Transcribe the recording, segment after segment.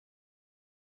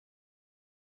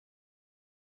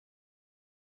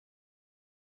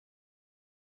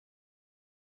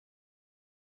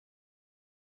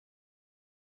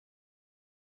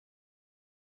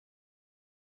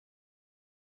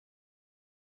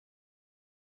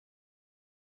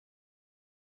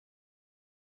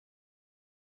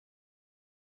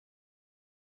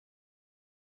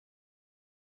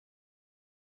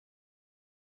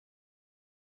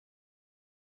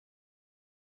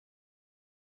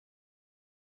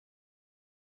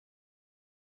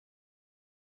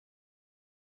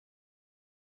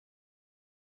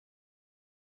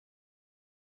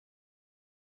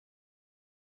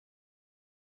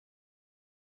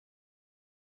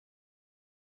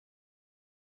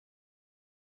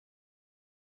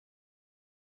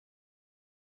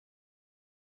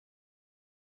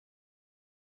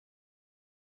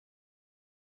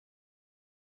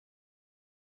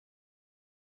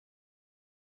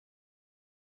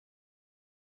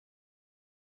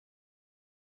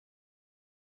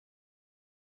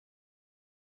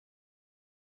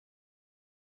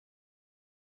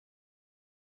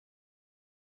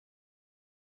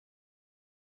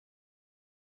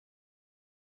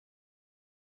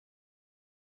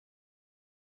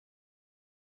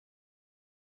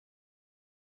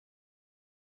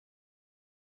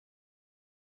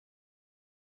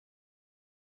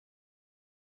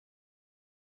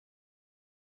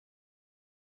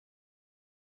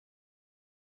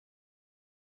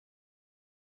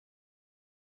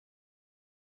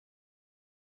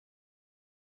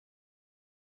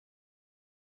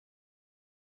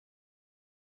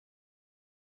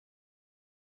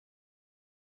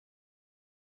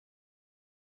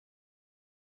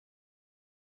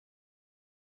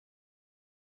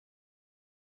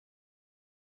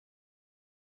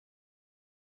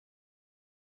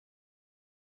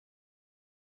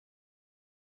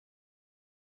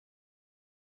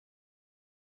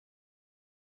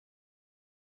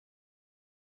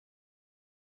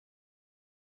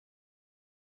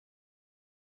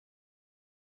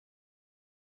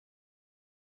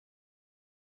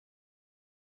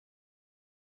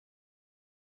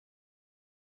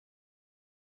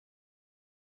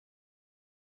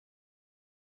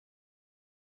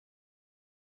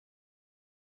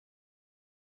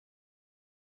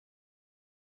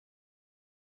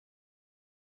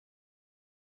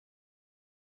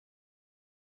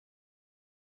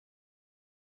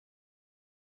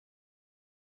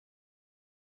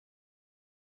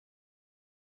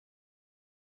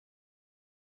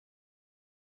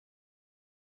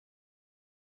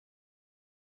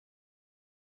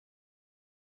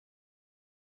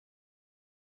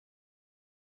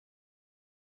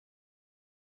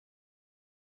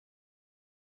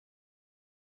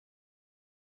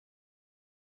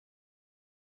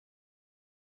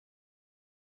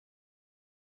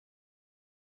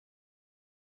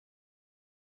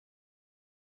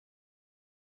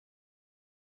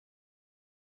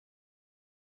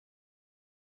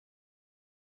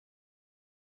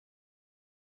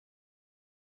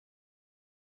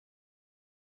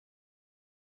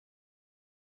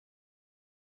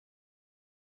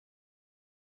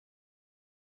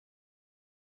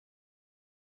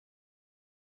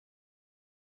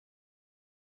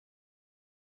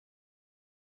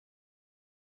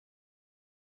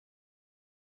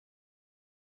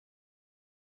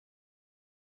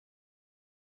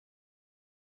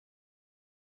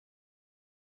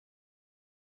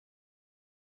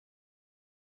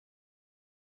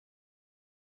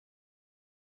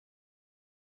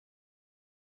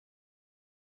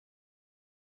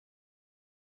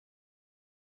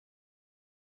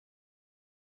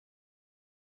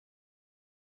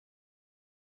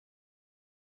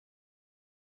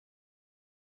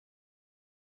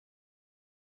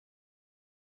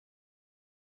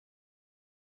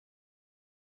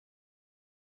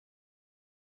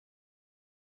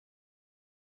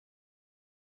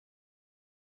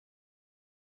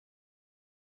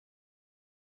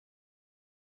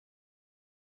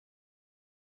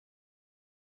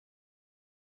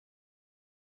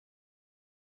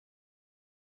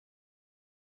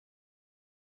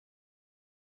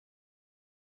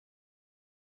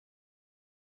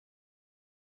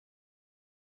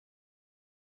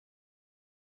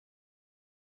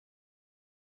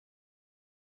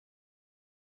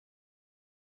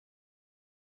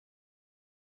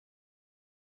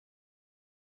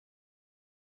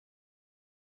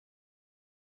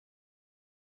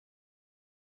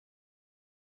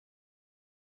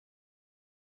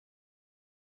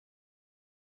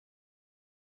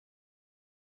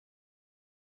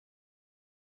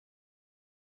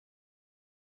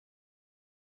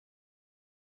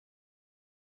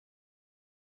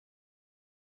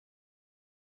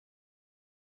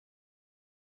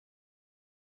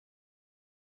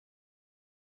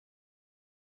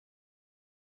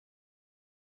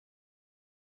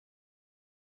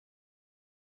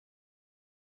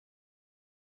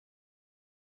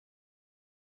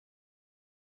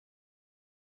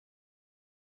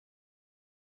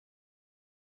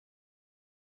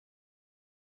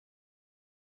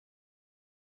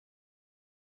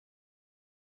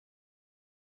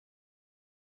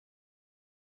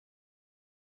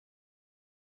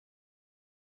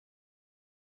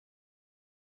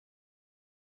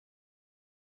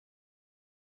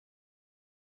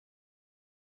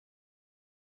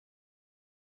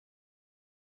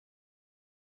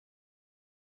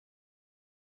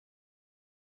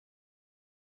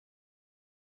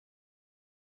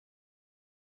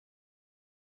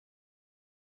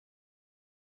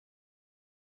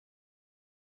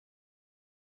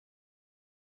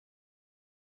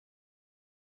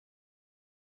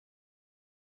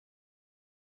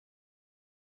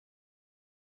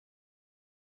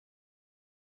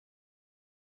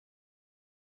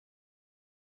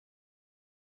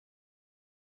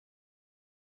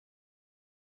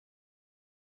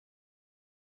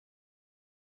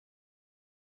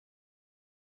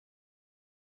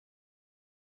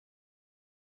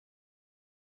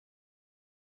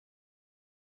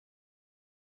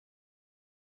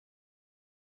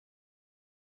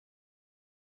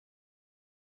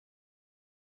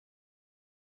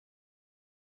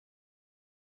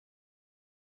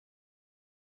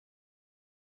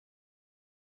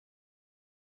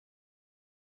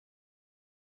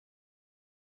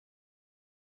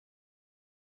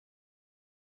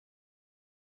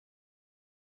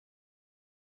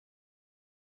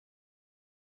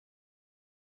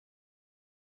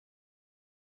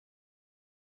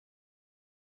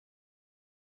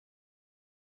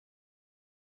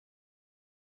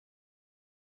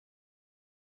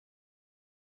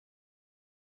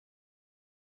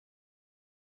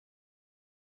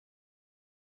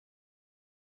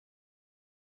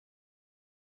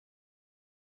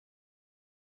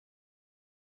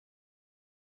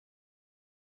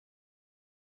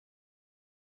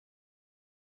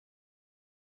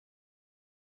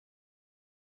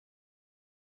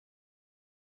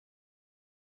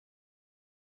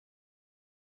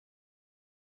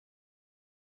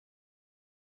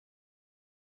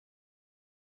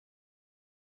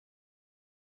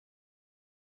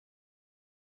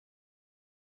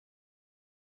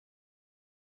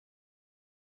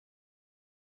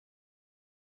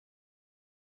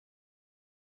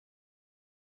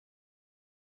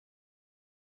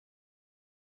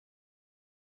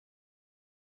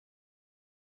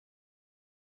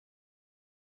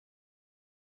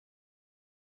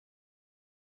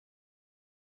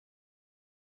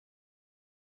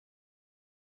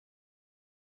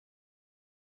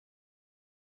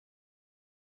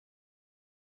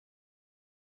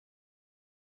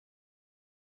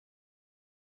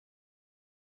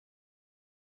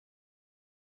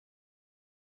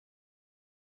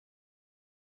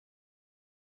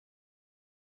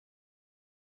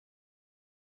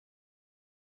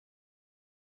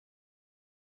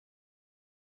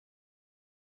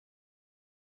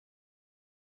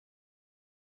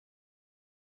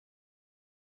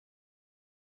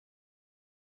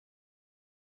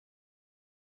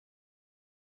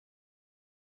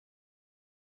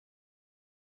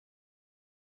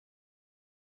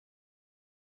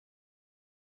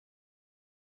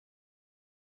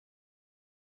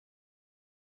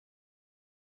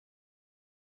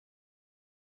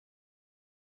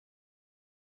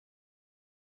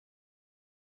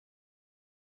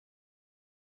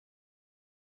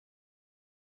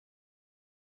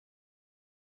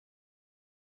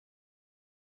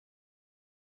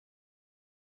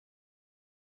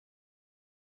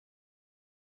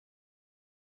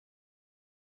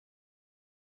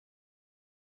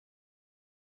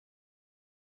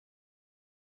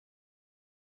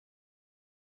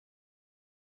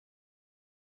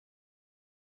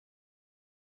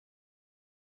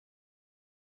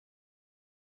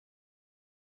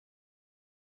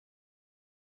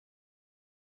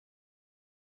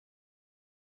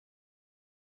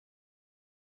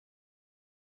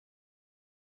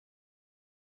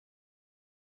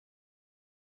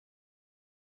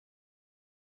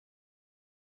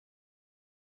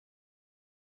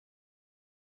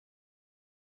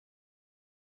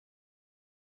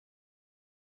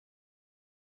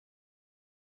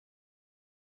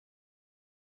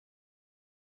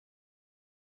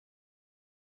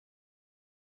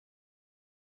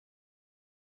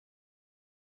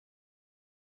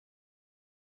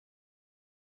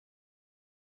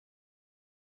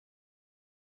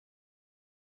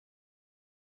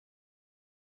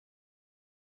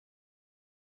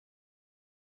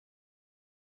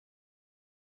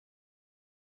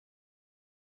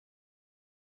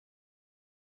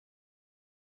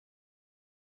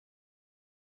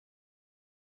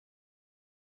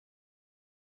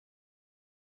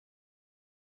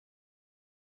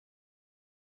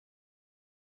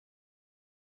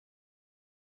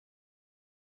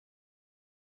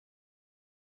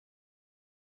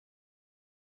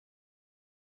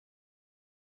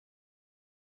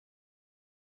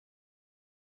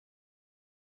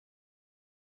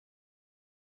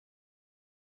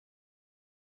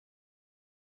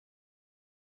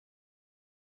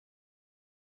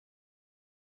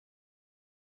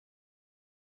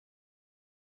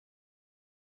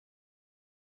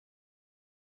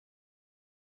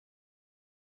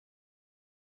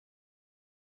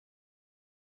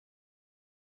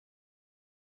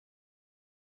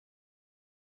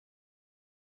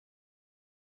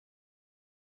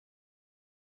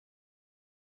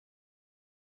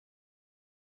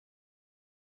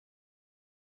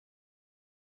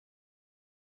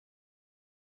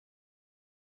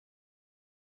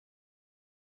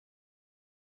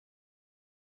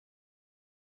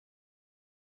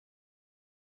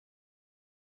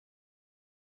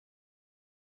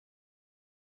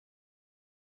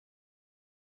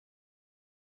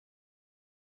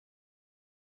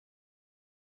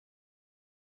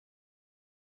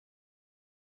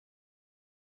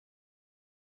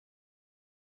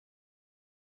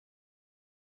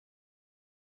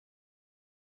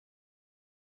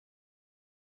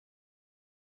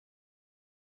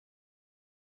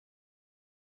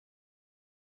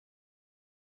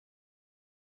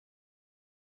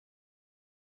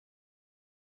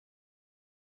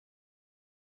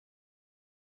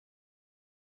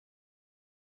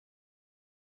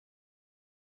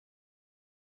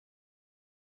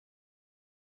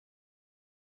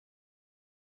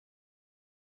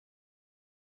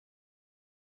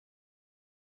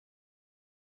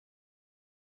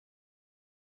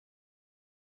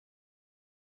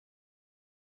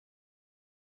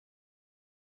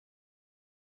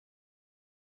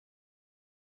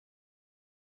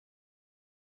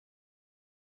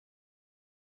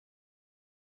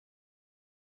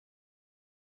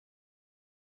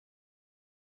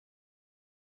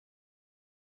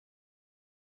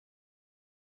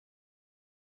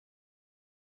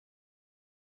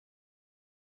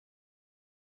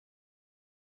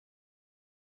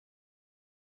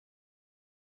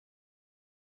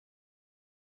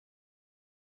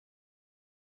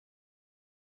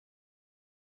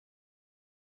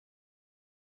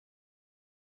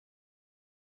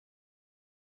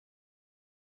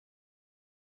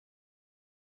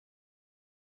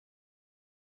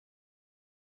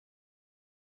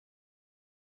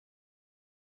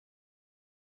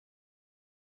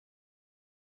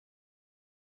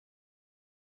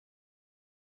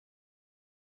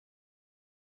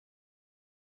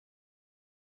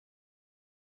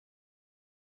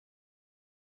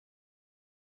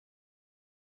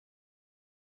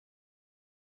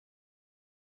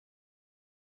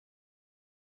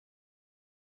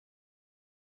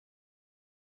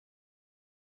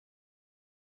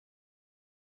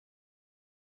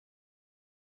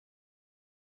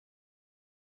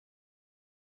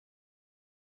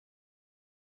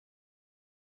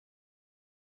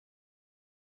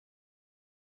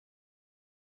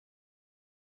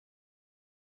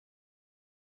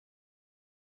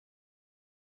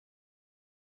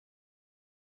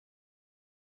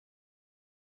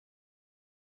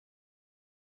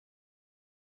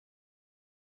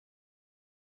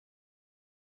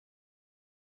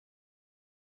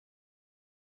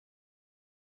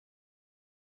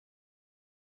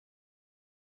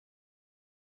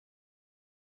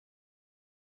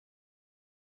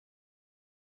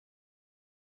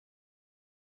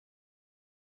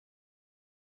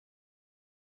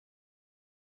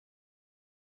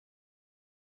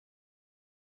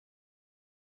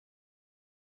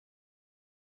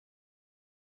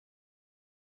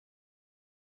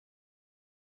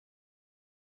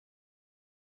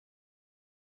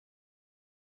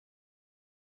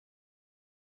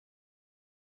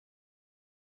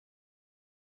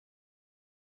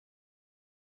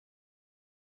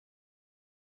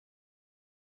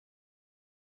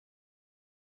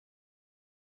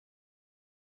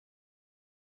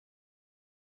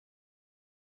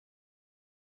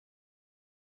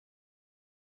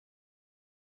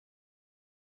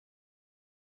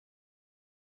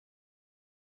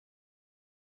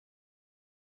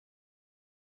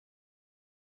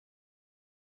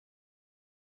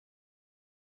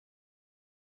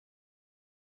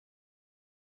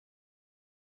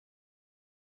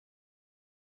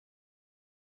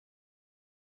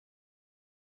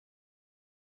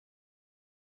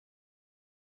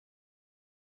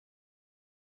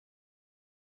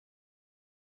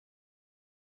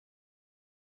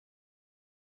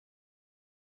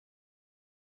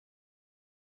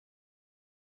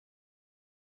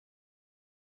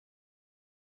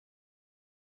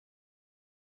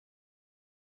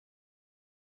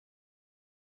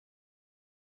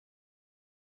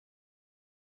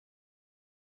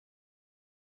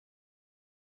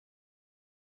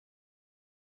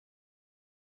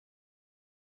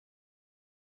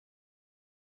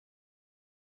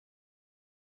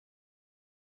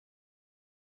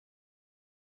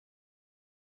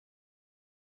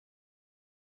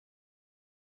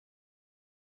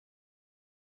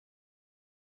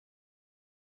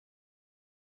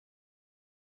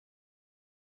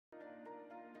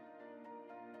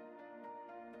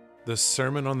The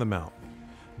Sermon on the Mount.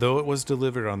 Though it was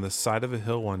delivered on the side of a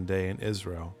hill one day in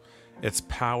Israel, its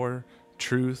power,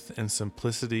 truth, and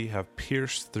simplicity have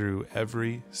pierced through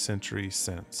every century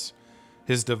since.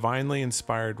 His divinely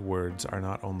inspired words are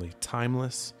not only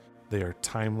timeless, they are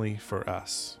timely for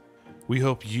us. We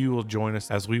hope you will join us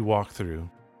as we walk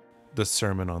through the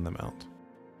Sermon on the Mount.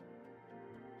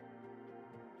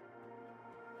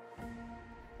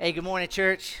 Hey, good morning,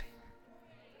 church.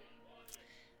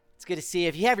 It's good to see you.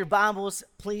 If you have your Bibles,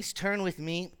 please turn with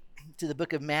me to the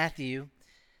book of Matthew,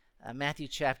 Matthew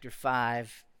chapter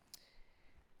 5.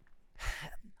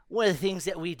 One of the things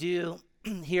that we do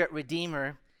here at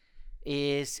Redeemer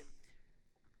is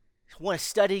want to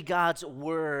study God's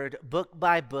Word book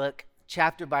by book,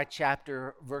 chapter by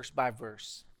chapter, verse by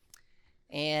verse.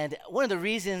 And one of the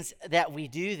reasons that we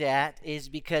do that is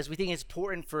because we think it's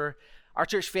important for our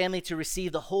church family to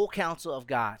receive the whole counsel of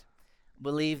God.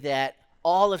 Believe that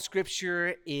all of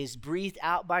Scripture is breathed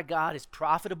out by God, is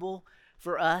profitable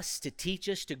for us, to teach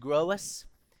us, to grow us.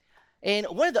 And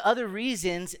one of the other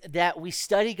reasons that we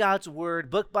study God's Word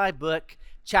book by book,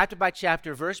 chapter by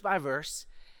chapter, verse by verse,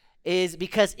 is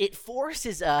because it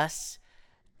forces us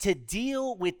to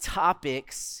deal with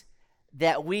topics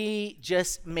that we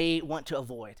just may want to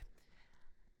avoid.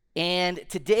 And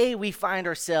today we find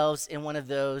ourselves in one of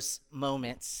those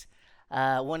moments,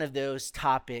 one of those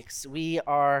topics. We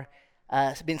are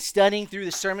been studying through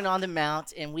the Sermon on the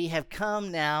Mount, and we have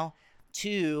come now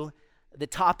to the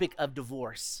topic of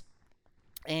divorce.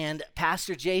 And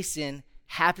Pastor Jason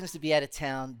happens to be out of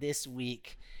town this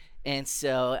week, and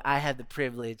so I have the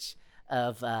privilege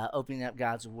of opening up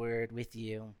God's Word with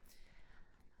you.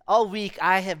 All week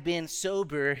I have been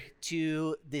sober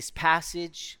to this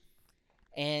passage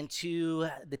and to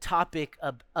the topic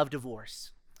of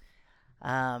divorce,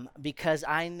 because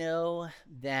I know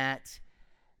that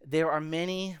there are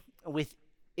many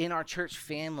within our church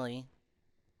family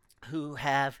who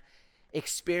have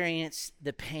experienced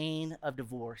the pain of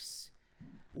divorce,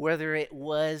 whether it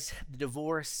was the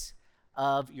divorce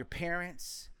of your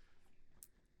parents,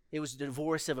 it was the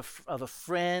divorce of a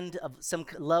friend, of some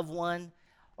loved one,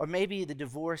 or maybe the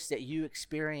divorce that you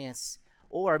experienced,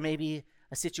 or maybe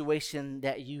a situation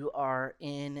that you are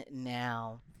in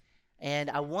now. And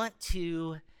I want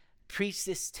to preach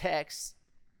this text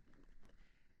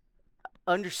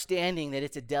understanding that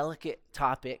it's a delicate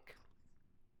topic.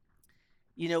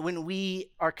 You know, when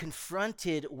we are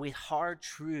confronted with hard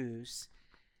truths,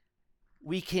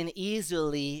 we can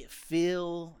easily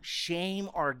feel shame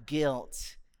or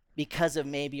guilt because of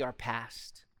maybe our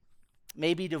past.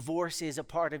 Maybe divorce is a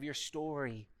part of your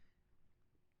story,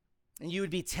 and you would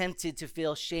be tempted to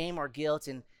feel shame or guilt.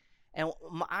 And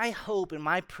my hope and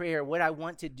my prayer, what I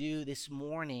want to do this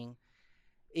morning,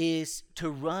 is to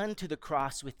run to the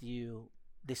cross with you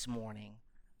this morning.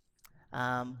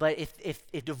 But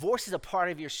if divorce is a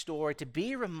part of your story, to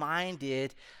be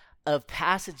reminded of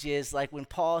passages like when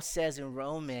Paul says in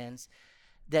Romans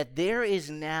that there is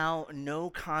now no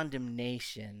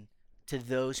condemnation to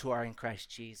those who are in Christ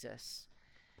Jesus.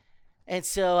 And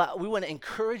so we want to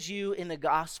encourage you in the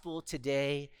gospel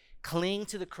today. Cling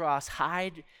to the cross,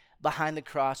 hide behind the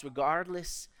cross,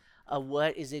 regardless of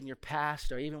what is in your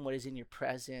past or even what is in your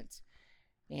present.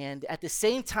 And at the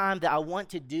same time that I want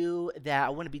to do that, I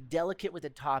want to be delicate with the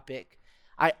topic,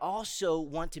 I also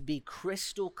want to be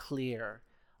crystal clear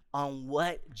on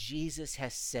what Jesus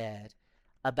has said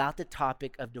about the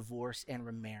topic of divorce and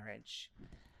remarriage.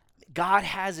 God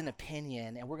has an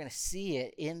opinion, and we're going to see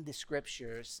it in the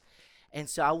scriptures. And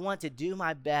so I want to do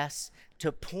my best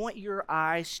to point your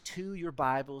eyes to your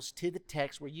Bibles, to the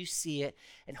text where you see it,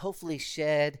 and hopefully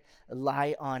shed a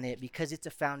light on it, because it's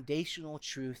a foundational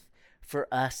truth for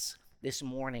us this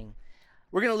morning.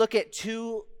 We're going to look at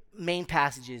two main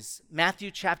passages. Matthew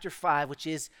chapter 5, which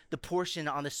is the portion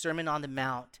on the Sermon on the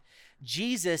Mount.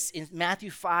 Jesus in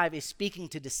Matthew 5 is speaking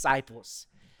to disciples.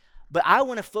 But I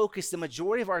want to focus the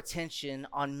majority of our attention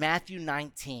on Matthew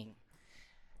 19.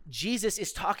 Jesus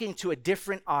is talking to a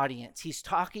different audience. He's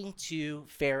talking to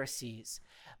Pharisees.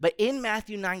 But in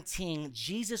Matthew 19,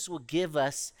 Jesus will give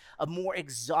us a more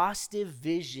exhaustive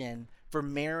vision for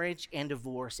marriage and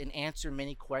divorce and answer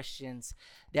many questions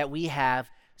that we have.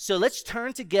 So let's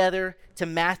turn together to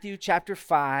Matthew chapter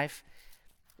 5.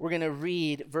 We're going to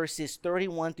read verses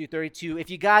 31 through 32. If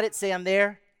you got it, say I'm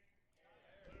there.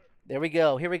 There we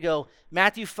go. Here we go.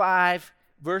 Matthew 5,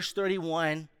 verse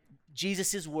 31,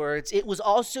 Jesus' words. It was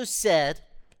also said,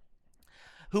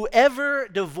 whoever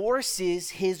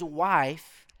divorces his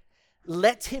wife,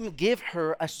 let him give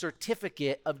her a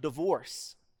certificate of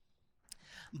divorce.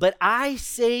 But I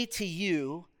say to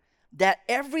you that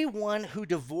everyone who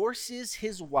divorces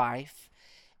his wife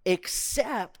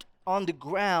except on the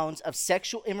grounds of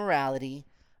sexual immorality,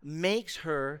 makes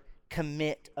her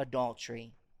commit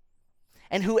adultery.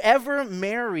 And whoever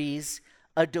marries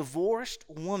a divorced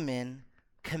woman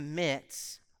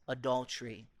commits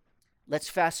adultery. Let's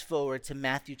fast forward to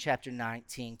Matthew chapter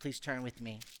 19. Please turn with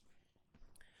me.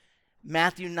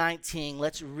 Matthew 19,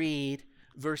 let's read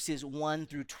verses 1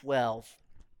 through 12.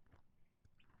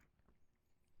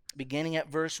 Beginning at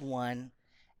verse 1.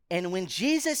 And when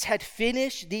Jesus had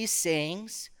finished these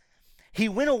sayings, he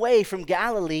went away from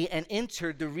Galilee and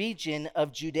entered the region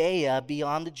of Judea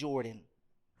beyond the Jordan.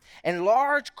 And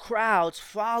large crowds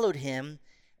followed him,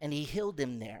 and he healed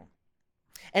them there.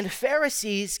 And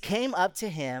Pharisees came up to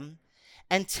him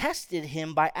and tested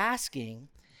him by asking,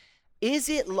 "Is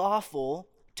it lawful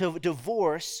to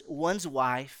divorce one's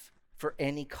wife for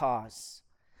any cause?"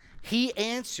 He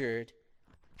answered,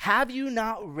 "Have you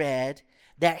not read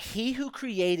that he who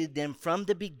created them from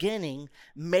the beginning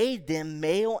made them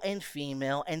male and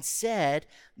female, and said,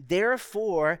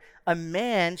 'Therefore a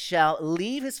man shall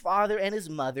leave his father and his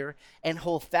mother and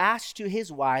hold fast to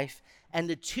his wife, and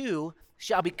the two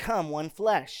shall become one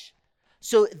flesh.'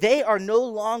 So they are no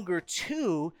longer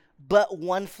two, but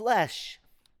one flesh.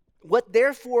 What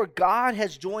therefore God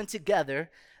has joined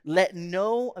together, let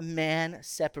no man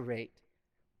separate."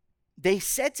 They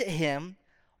said to him,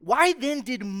 "Why then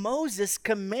did Moses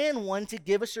command one to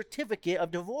give a certificate of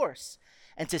divorce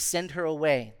and to send her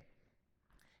away?"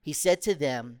 He said to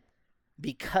them,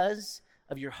 "Because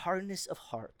of your hardness of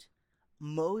heart,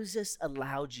 Moses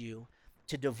allowed you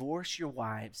to divorce your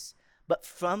wives, but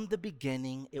from the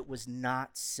beginning it was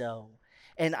not so.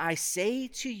 And I say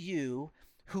to you,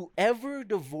 whoever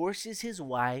divorces his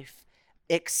wife,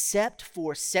 except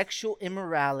for sexual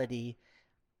immorality,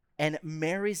 and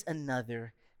marries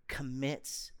another,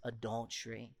 commits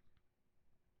adultery."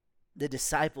 The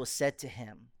disciples said to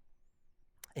him,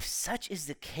 "If such is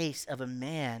the case of a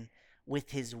man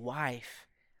with his wife,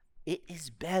 it is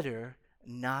better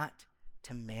not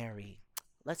to marry."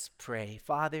 Let's pray.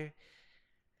 Father,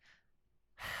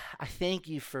 I thank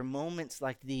you for moments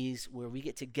like these where we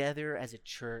get together as a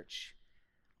church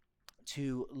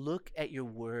to look at your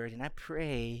word. And I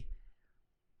pray,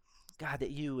 God,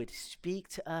 that you would speak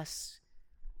to us,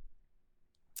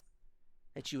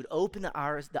 that you would open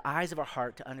the eyes of our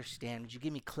heart to understand. Would you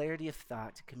give me clarity of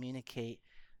thought to communicate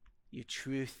your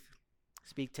truth?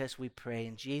 Speak to us, we pray.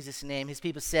 In Jesus' name, his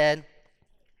people said,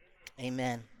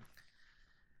 amen.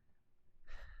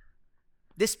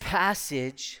 This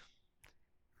passage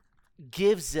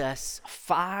gives us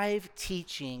 5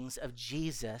 teachings of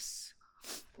Jesus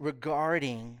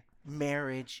regarding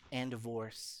marriage and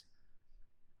divorce.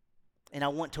 And I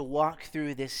want to walk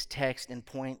through this text and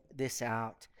point this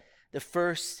out. The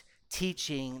first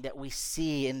teaching that we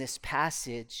see in this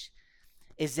passage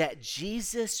is that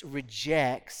Jesus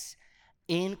rejects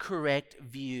incorrect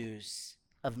views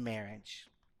of marriage.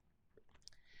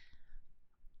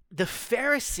 The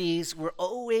Pharisees were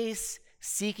always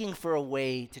seeking for a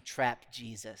way to trap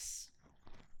Jesus.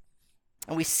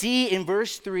 And we see in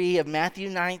verse 3 of Matthew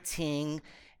 19,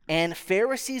 and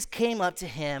Pharisees came up to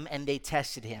him and they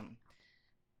tested him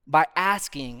by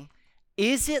asking,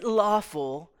 "Is it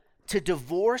lawful to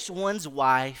divorce one's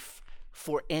wife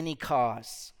for any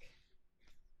cause?"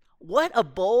 What a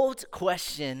bold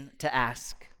question to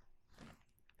ask.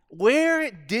 Where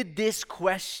did this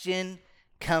question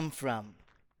come from?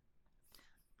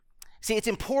 See, it's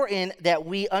important that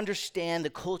we understand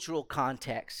the cultural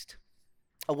context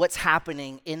of what's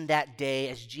happening in that day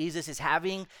as Jesus is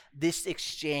having this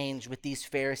exchange with these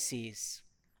Pharisees.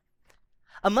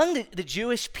 Among the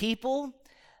Jewish people,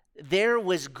 there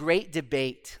was great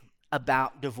debate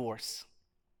about divorce.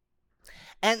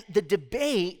 And the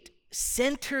debate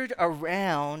centered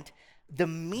around the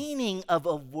meaning of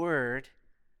a word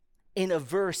in a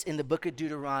verse in the book of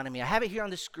Deuteronomy. I have it here on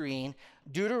the screen,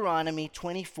 Deuteronomy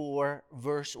 24,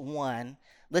 verse 1.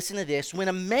 Listen to this. When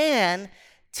a man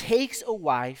takes a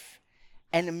wife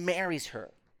and marries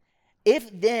her, if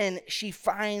then she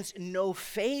finds no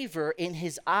favor in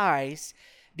his eyes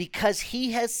because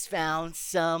he has found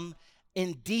some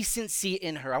indecency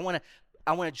in her. I want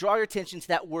to draw your attention to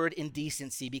that word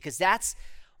indecency because that's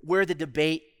where the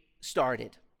debate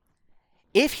started.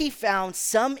 If he found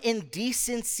some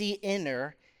indecency in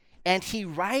her and he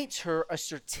writes her a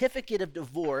certificate of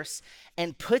divorce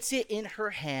and puts it in her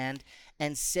hand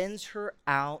and sends her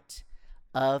out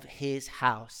of his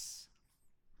house.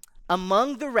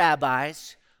 Among the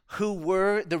rabbis who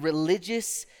were the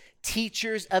religious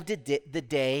teachers of the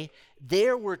day,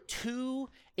 there were 2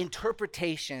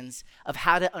 interpretations of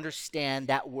how to understand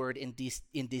that word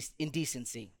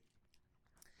indecency.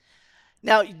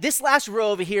 Now, this last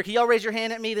row over here, can y'all raise your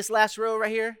hand at me? This last row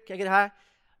right here, can I get high?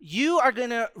 You are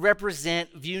going to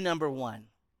represent view number one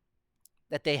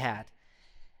that they had.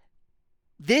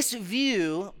 This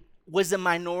view was a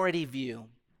minority view.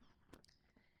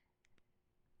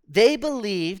 They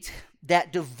believed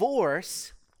that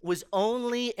divorce was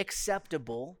only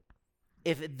acceptable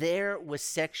if there was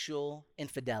sexual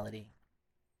infidelity.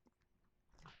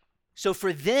 So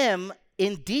for them,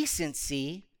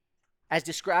 indecency, as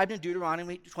described in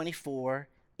Deuteronomy 24,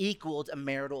 equaled a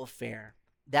marital affair.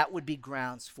 That would be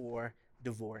grounds for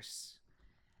divorce.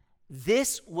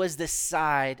 This was the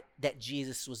side that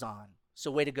Jesus was on.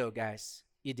 So way to go, guys.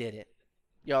 You did it.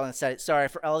 You're all on the side. Sorry,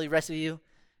 for all the rest of you,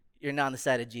 you're not on the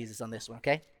side of Jesus on this one,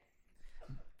 okay?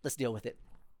 Let's deal with it.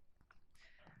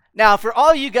 Now, for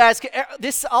all you guys,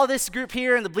 all this group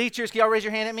here in the bleachers, can y'all raise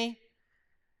your hand at me?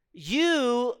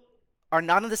 You are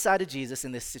not on the side of Jesus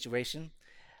in this situation,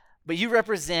 but you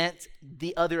represent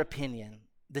the other opinion,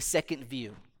 the second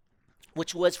view,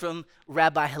 which was from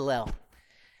Rabbi Hillel,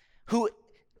 who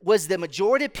was the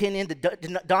majority opinion,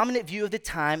 the dominant view of the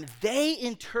time. They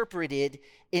interpreted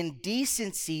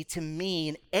indecency to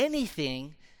mean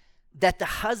anything that the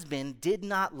husband did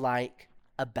not like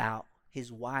about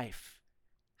his wife.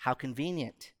 How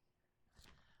convenient.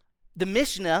 The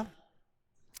Mishnah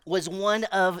was one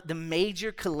of the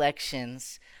major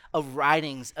collections of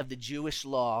writings of the Jewish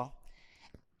law.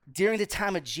 During the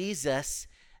time of Jesus,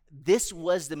 this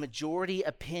was the majority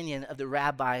opinion of the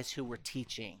rabbis who were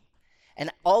teaching.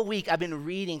 And all week I've been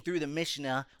reading through the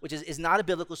Mishnah, which is not a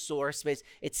biblical source, but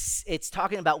it's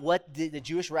talking about what the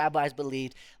Jewish rabbis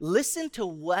believed. Listen to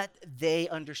what they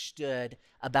understood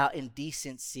about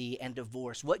indecency and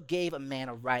divorce. What gave a man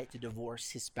a right to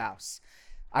divorce his spouse?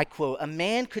 I quote, "A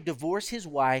man could divorce his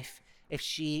wife if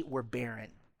she were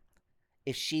barren,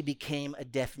 if she became a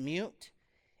deaf mute,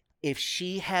 if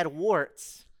she had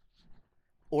warts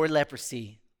or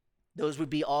leprosy. Those would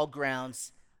be all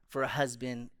grounds for a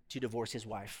husband to divorce his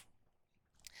wife."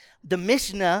 The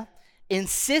Mishnah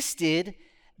insisted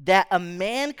that a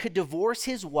man could divorce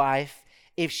his wife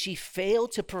if she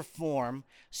failed to perform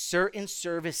certain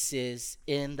services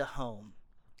in the home.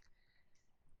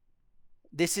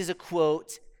 This is a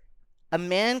quote. "A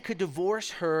man could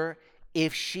divorce her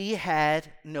if she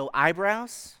had no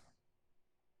eyebrows,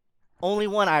 only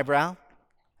one eyebrow."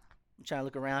 I'm trying to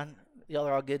look around. Y'all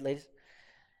are all good, ladies.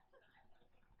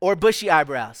 Or bushy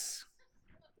eyebrows.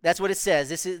 That's what it says.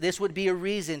 This would be a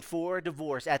reason for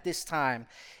divorce at this time.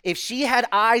 If she had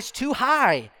eyes too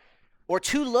high or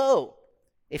too low,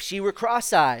 if she were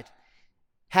cross-eyed,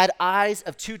 had eyes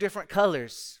of two different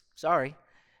colors,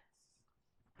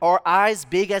 or eyes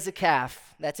big as a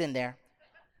calf, that's in there,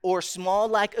 or small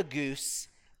like a goose,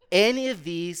 any of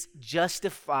these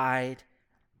justified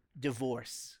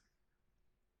divorce.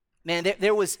 Man,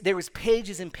 there was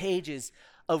pages and pages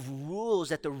of rules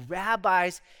that the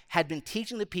rabbis had been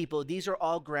teaching the people. These are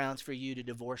all grounds for you to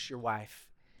divorce your wife.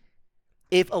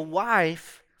 If a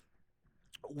wife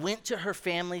went to her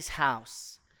family's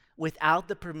house without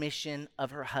the permission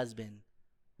of her husband,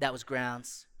 that was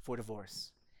grounds for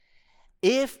divorce.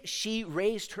 If she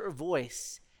raised her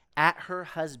voice at her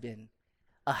husband,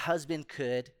 a husband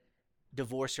could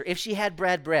divorce her. If she had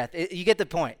bad breath, you get the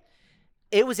point.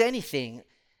 It was anything.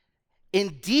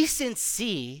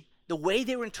 Indecency, the way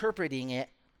they were interpreting it,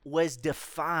 was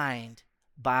defined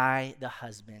by the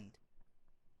husband.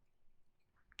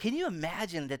 Can you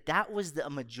imagine that was the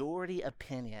majority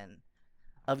opinion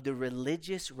of the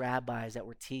religious rabbis that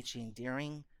were teaching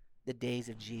during the days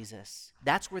of Jesus?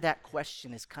 That's where that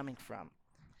question is coming from.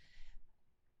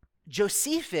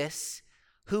 Josephus,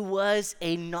 who was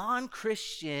a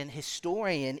non-Christian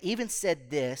historian, even said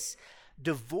this: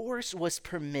 divorce was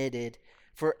permitted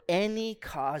for any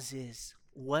causes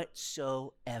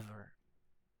whatsoever.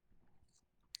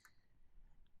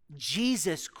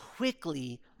 Jesus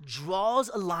quickly draws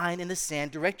a line in the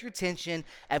sand. Direct your attention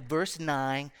at verse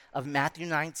 9 of Matthew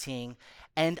 19.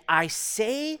 "And I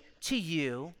say to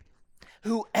you,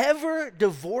 whoever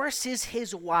divorces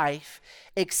his wife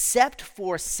except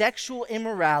for sexual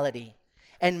immorality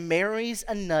and marries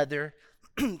another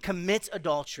commits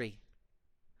adultery."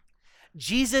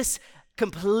 Jesus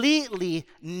completely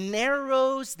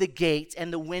narrows the gate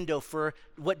and the window for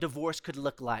what divorce could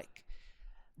look like.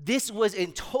 This was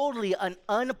totally an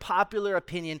unpopular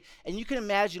opinion, and you can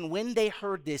imagine when they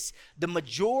heard this, the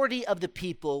majority of the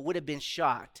people would have been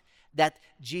shocked that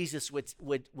Jesus would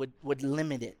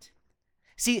limit it.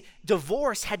 See,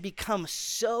 divorce had become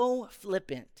so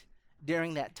flippant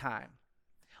during that time.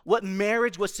 What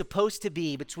marriage was supposed to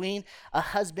be between a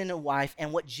husband and wife,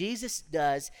 and what Jesus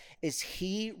does is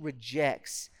he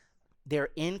rejects their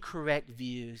incorrect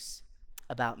views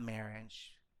about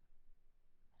marriage.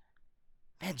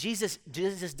 Man, Jesus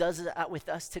does it out with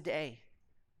us today.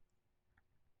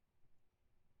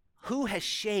 Who has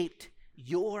shaped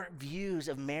your views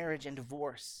of marriage and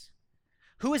divorce?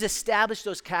 Who has established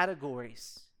those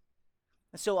categories?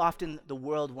 And so often the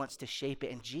world wants to shape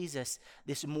it. And Jesus,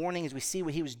 this morning, as we see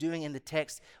what he was doing in the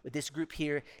text with this group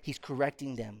here, he's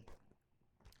correcting them.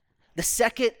 The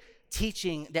second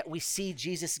teaching that we see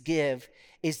Jesus give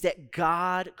is that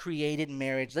God created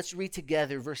marriage. Let's read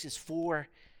together verses 4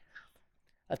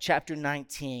 of chapter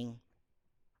 19.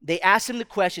 They asked him the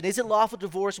question, is it lawful to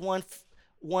divorce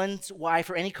one's wife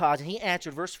for any cause? And he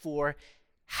answered, verse 4,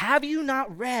 have you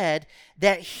not read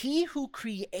that he who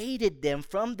created them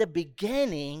from the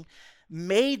beginning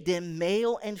made them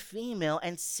male and female,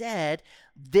 and said,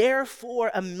 therefore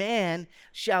a man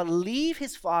shall leave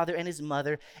his father and his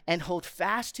mother and hold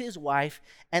fast to his wife,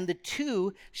 and the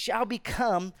two shall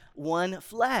become one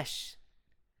flesh.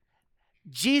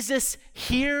 Jesus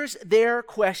hears their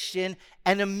question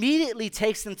and immediately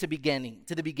takes them to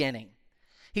the beginning.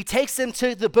 He takes them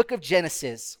to the book of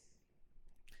Genesis.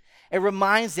 It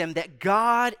reminds them that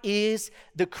God is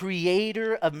the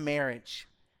creator of marriage.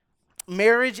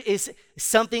 Marriage is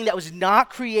something that was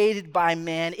not created by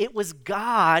man. It was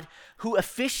God who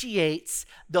officiates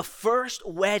the first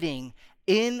wedding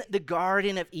in the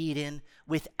Garden of Eden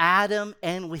with Adam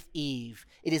and with Eve.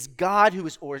 It is God who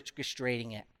is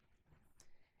orchestrating it.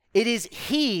 It is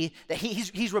he that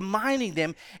he's reminding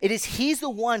them, he's the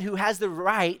one who has the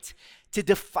right to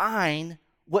define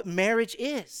what marriage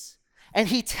is. And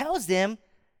he tells them,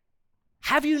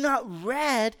 have you not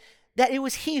read that it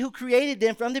was he who created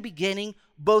them from the beginning,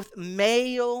 both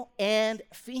male and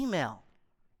female?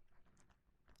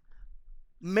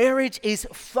 Marriage is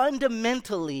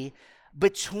fundamentally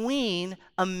between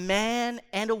a man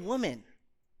and a woman.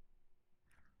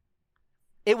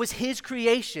 It was his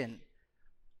creation.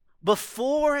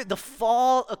 Before the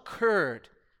fall occurred,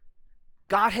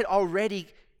 God had already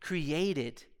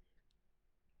created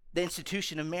the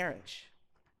institution of marriage.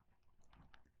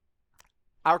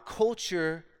 Our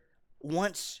culture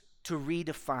wants to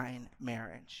redefine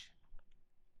marriage.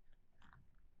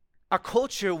 Our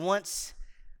culture wants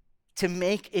to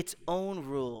make its own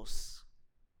rules,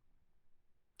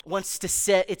 wants to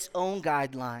set its own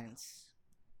guidelines.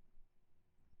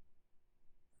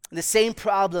 The same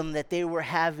problem that they were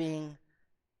having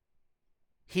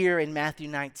here in Matthew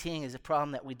 19 is a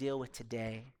problem that we deal with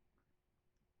today.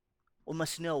 We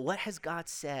must know, what has God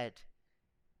said?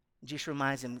 Jesus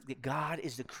reminds them that God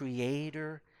is the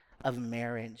creator of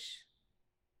marriage.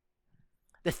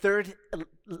 The third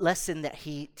lesson that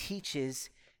he teaches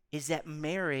is that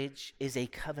marriage is a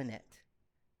covenant.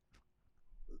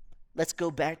 Let's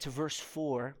go back to verse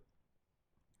 4.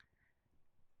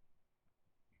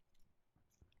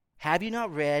 Have you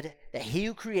not read that he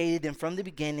who created them from the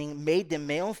beginning made them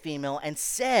male and female, and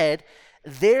said,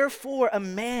 therefore a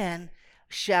man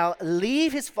shall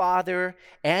leave his father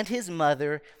and his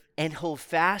mother and hold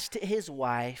fast to his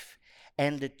wife,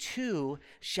 and the two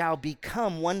shall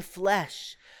become one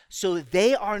flesh. So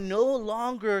they are no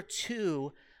longer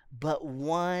two, but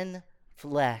one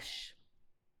flesh.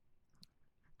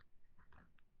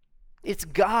 It's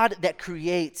God that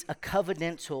creates a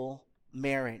covenantal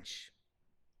marriage.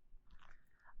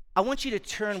 I want you to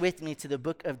turn with me to the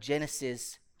book of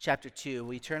Genesis chapter 2.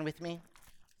 Will you turn with me?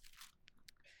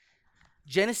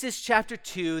 Genesis chapter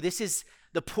 2, this is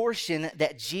the portion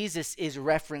that Jesus is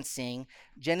referencing.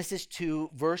 Genesis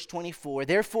 2, verse 24.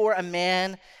 Therefore, a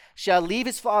man shall leave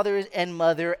his father and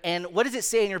mother, and what does it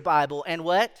say in your Bible? And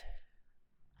what?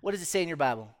 What does it say in your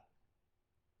Bible?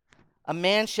 A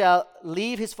man shall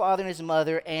leave his father and his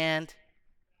mother, and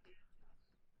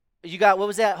you got, what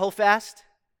was that? Hold fast?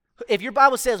 If your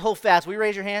Bible says hold fast, will you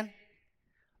raise your hand?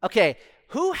 Okay,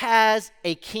 who has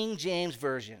a King James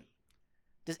version?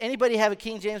 Does anybody have a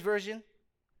King James version?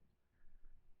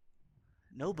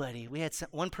 Nobody. We had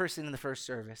one person in the first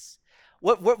service.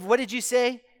 What did you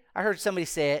say? I heard somebody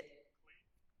say it.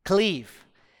 Cleave.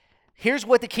 Here's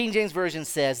what the King James version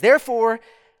says. Therefore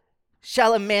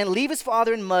shall a man leave his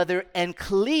father and mother and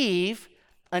cleave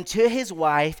unto his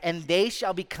wife, and they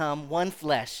shall become one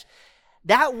flesh.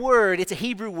 That word, it's a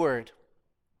Hebrew word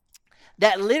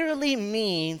that literally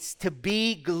means to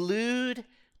be glued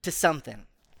to something.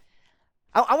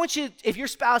 I want you, if your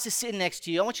spouse is sitting next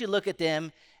to you, I want you to look at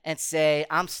them and say,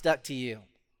 I'm stuck to you.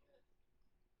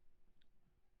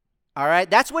 All right?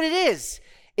 That's what it is.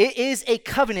 It is a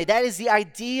covenant. That is the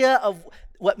idea of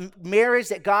what marriage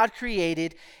that God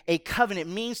created. A covenant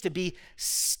means to be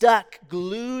stuck,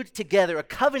 glued together. A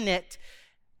covenant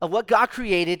of what God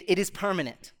created, it is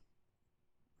permanent.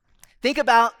 Think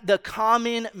about the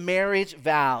common marriage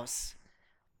vows: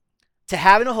 to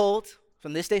have and to hold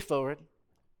from this day forward,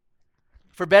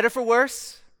 for better, for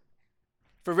worse,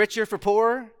 for richer, for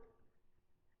poorer,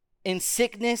 in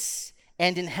sickness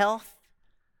and in health,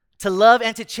 to love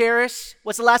and to cherish.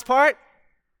 What's the last part?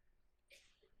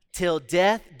 Till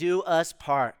death do us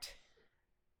part.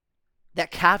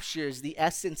 That captures the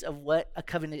essence of what a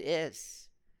covenant is.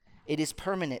 It is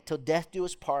permanent, till death do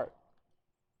us part.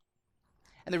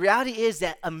 And the reality is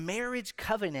that a marriage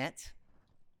covenant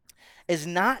is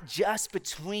not just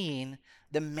between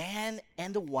the man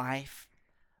and the wife,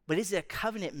 but it's a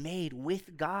covenant made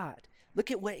with God. Look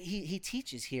at what he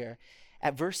teaches here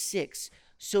at verse 6.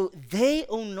 So they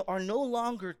are no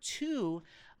longer two,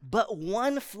 but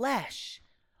one flesh.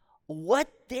 What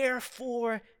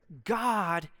therefore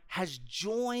God has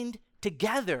joined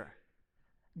together.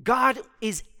 God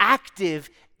is active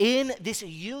in this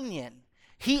union.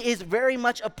 He is very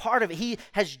much a part of it. He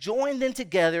has joined them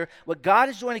together. What God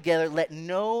has joined together, let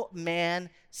no man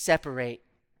separate.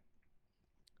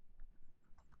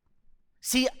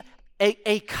 See,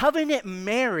 a covenant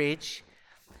marriage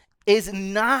is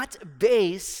not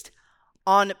based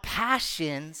on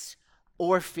passions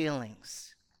or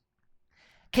feelings.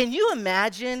 Can you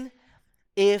imagine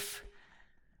if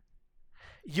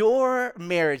your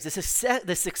marriage, the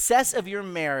success of your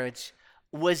marriage,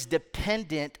 was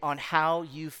dependent on how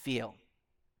you feel?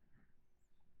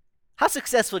 How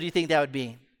successful do you think that would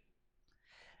be?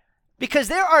 Because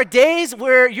there are days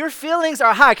where your feelings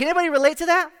are high. Can anybody relate to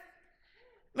that?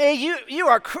 Man, you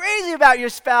are crazy about your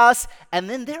spouse, and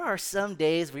then there are some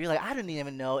days where you're like, I don't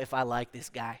even know if I like this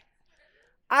guy.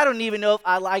 I don't even know if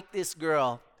I like this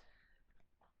girl.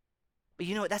 But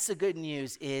you know what? That's the good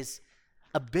news, is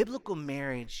a biblical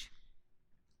marriage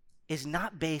is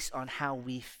not based on how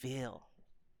we feel,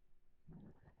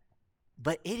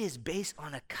 but it is based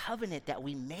on a covenant that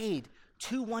we made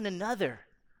to one another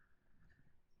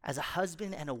as a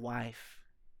husband and a wife.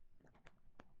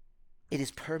 It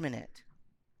is permanent.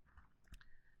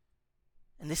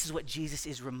 And this is what Jesus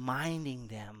is reminding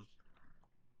them.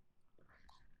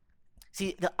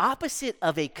 See, the opposite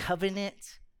of a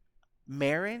covenant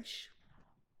marriage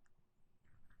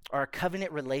or a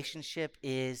covenant relationship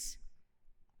is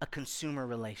a consumer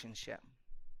relationship.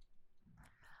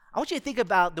 I want you to think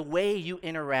about the way you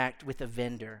interact with a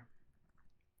vendor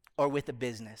or with a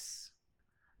business.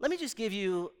 Let me just give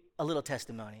you a little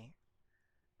testimony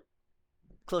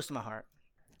close to my heart.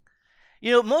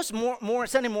 You know, most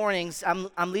Sunday mornings, I'm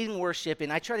leading worship,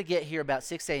 and I try to get here about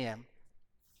 6 a.m.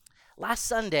 Last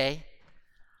Sunday,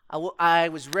 I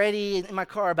was ready in my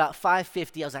car about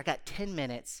 5:50. I was like, I got 10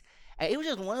 minutes. And it was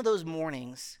just one of those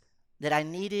mornings that I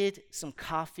needed some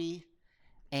coffee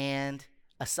and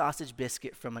a sausage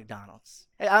biscuit from McDonald's.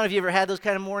 I don't know if you ever had those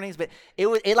kind of mornings, but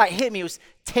it like hit me. It was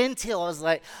 10 till. I was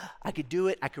like, I could do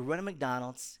it. I could run to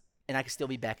McDonald's, and I could still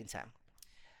be back in time.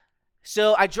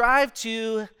 So I drive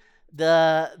to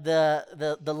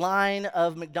the line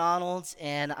of McDonald's,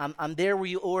 and I'm there where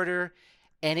you order,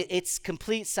 and it's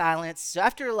complete silence. So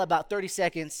after about 30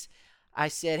 seconds, I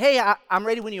said, hey, I'm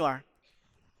ready when you are.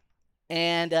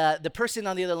 And the person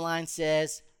on the other line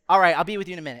says, all right, I'll be with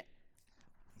you in a minute.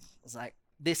 I was like,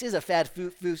 this is a fast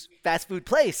food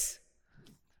place.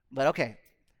 But okay.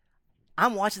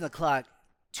 I'm watching the clock.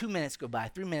 2 minutes go by,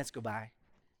 3 minutes go by.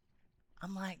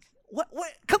 I'm like, what?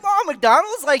 Come on,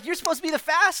 McDonald's. Like, you're supposed to be the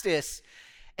fastest.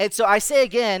 And so I say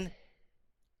again,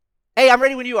 hey, I'm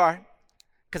ready when you are.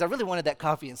 Because I really wanted that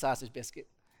coffee and sausage biscuit.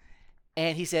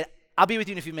 And he said, I'll be with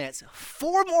you in a few minutes.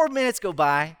 4 more minutes go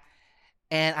by.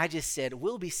 And I just said,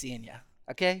 we'll be seeing you,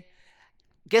 okay?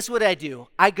 Guess what I do?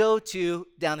 I go to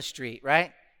down the street,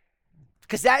 right?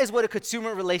 Because that is what a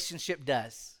consumer relationship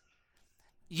does.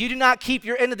 You do not keep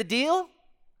your end of the deal.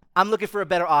 I'm looking for a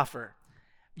better offer.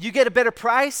 You get a better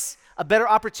price, a better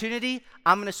opportunity,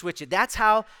 I'm going to switch it. That's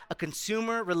how a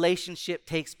consumer relationship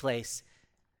takes place.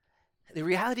 The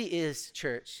reality is,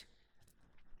 church,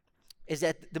 is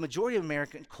that the majority of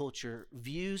American culture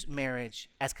views marriage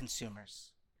as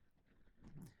consumers.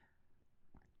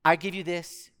 I give you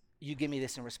this, you give me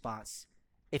this in response.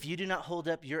 If you do not hold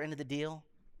up your end of the deal,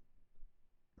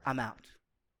 I'm out.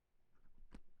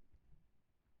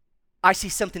 I see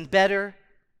something better.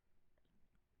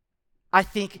 I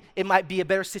think it might be a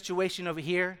better situation over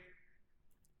here.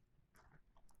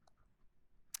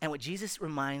 And what Jesus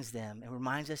reminds them and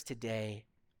reminds us today,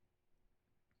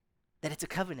 that it's a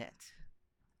covenant.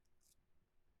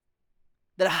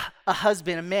 That a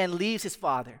husband, a man leaves his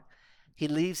father. He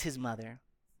leaves his mother.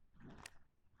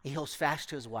 He holds fast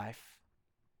to his wife.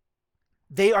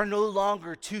 They are no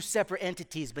longer two separate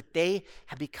entities, but they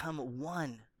have become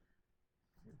one.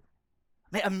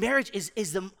 Man, a marriage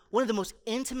is one of the most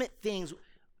intimate things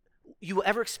you will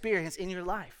ever experience in your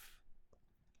life.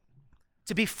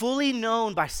 To be fully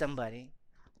known by somebody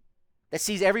that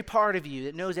sees every part of you,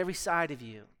 that knows every side of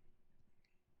you.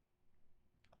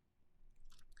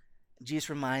 Jesus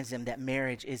reminds them that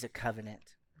marriage is a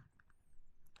covenant.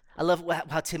 I love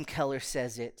how Tim Keller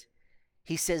says it.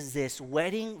 He says this: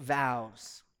 wedding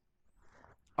vows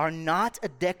are not a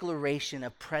declaration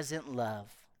of present love,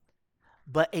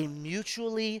 but a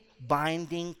mutually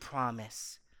binding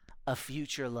promise of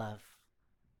future love.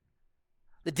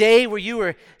 The day where you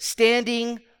were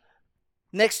standing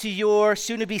next to your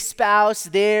soon-to-be spouse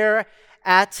there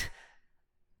at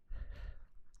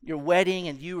your wedding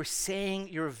and you were saying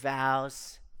your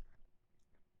vows,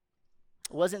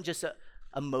 it wasn't just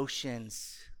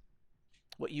emotions,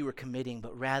 what you were committing,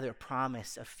 but rather a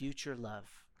promise of future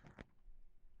love.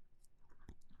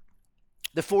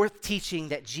 The fourth teaching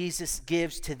that Jesus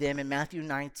gives to them in Matthew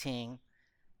 19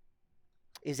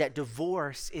 is that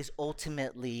divorce is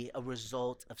ultimately a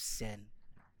result of sin.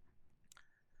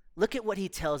 Look at what he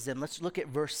tells them. Let's look at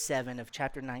verse 7 of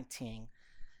chapter 19.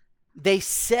 They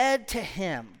said to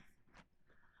him,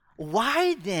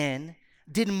 "Why then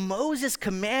did Moses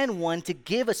command one to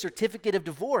give a certificate of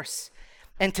divorce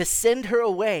and to send her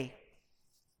away?"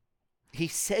 He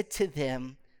said to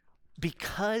them,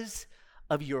 "Because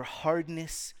of your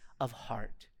hardness of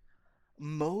heart.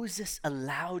 Moses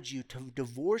allowed you to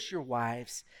divorce your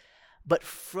wives, but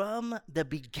from the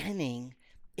beginning,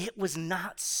 it was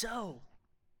not so."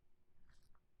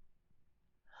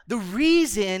 The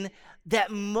reason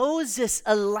that Moses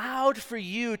allowed for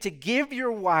you to give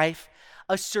your wife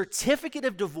a certificate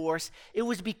of divorce, it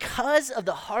was because of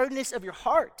the hardness of your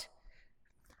heart.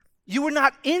 You were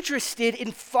not interested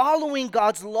in following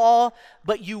God's law,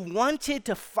 but you wanted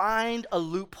to find a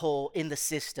loophole in the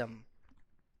system.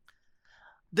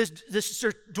 The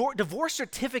divorce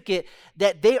certificate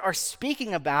that they are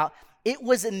speaking about, it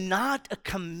was not a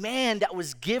command that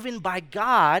was given by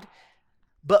God,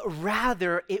 but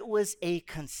rather it was a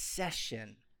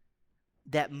concession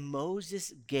that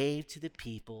Moses gave to the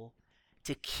people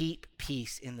to keep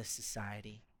peace in the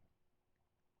society.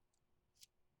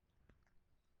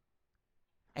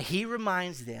 And he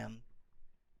reminds them,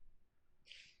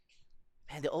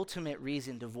 and the ultimate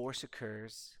reason divorce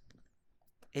occurs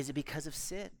is because of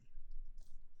sin.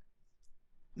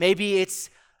 Maybe it's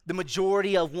the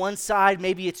majority of one side,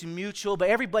 maybe it's mutual, but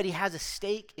everybody has a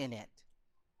stake in it.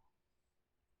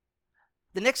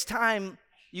 The next time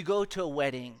you go to a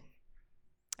wedding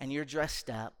and you're dressed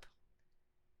up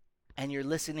and you're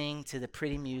listening to the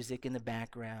pretty music in the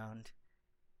background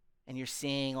and you're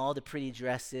seeing all the pretty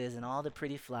dresses and all the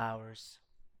pretty flowers,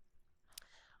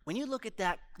 when you look at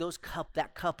that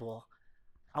couple,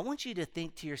 I want you to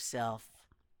think to yourself,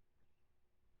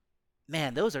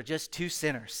 man, those are just two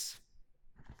sinners.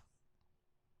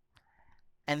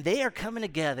 And they are coming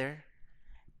together,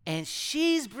 and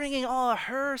she's bringing all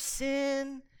her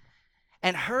sin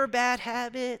and her bad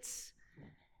habits,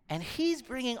 and he's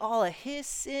bringing all of his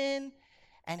sin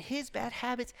and his bad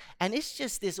habits, and it's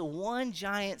just this one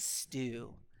giant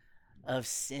stew of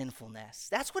sinfulness.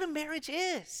 That's what a marriage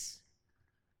is.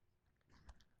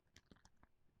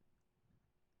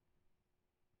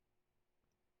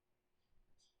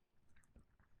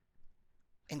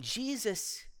 And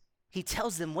Jesus, he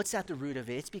tells them what's at the root of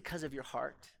it. It's because of your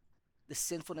heart, the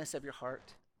sinfulness of your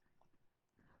heart.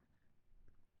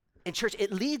 In church,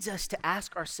 it leads us to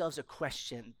ask ourselves a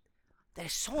question that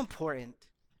is so important.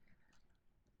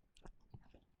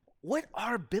 What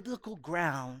are biblical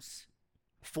grounds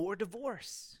for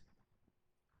divorce?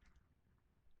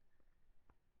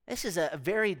 This is a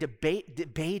very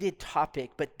debated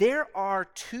topic, but there are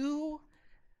two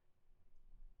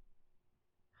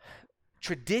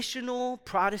traditional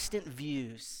Protestant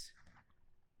views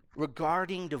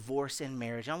regarding divorce and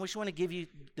marriage. I just want to give you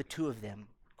the two of them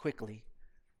quickly.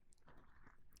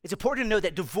 It's important to know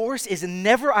that divorce is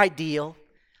never ideal.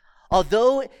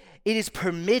 Although it is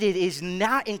permitted, it is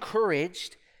not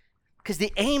encouraged, because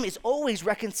the aim is always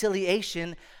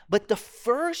reconciliation. But the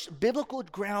first biblical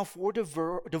ground for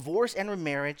divorce and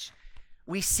remarriage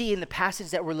we see in the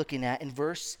passage that we're looking at in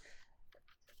verse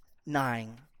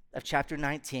 9 of chapter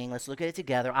 19. Let's look at it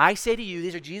together. "I say to you,"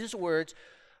 these are Jesus' words,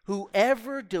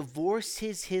 "whoever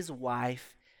divorces his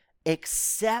wife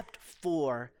except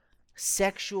for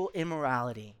sexual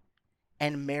immorality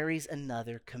and marries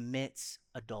another commits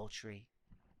adultery."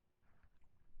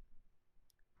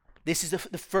 This is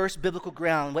the first biblical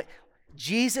ground. What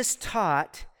Jesus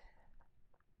taught,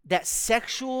 that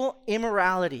sexual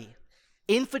immorality,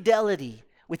 infidelity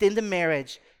within the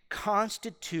marriage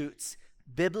constitutes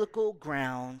biblical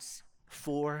grounds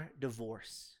for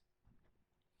divorce.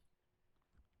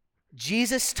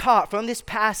 Jesus taught from this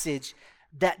passage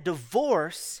that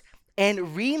divorce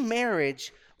and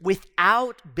remarriage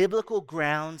without biblical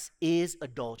grounds is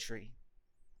adultery.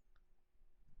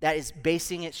 That is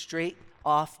basing it straight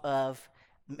off of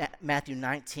Matthew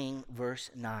 19, verse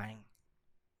 9.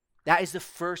 That is the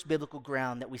first biblical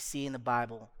ground that we see in the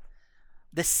Bible.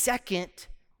 The second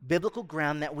biblical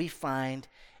ground that we find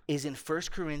is in 1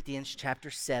 Corinthians chapter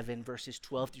 7, verses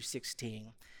 12 through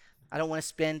 16. I don't want to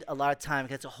spend a lot of time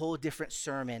because it's a whole different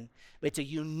sermon, but it's a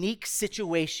unique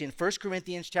situation. 1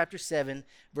 Corinthians chapter 7,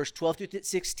 verse 12 through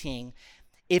 16.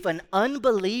 If an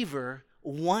unbeliever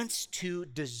wants to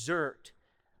desert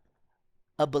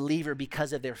a believer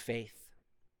because of their faith,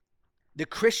 the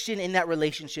Christian in that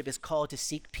relationship is called to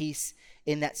seek peace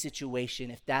in that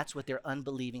situation if that's what their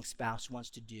unbelieving spouse wants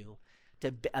to do,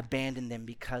 to abandon them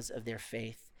because of their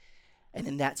faith. And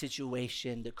in that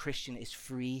situation, the Christian is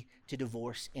free to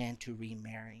divorce and to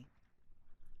remarry.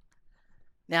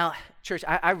 Now, church,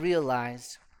 I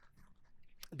realize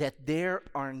that there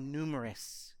are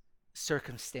numerous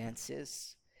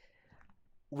circumstances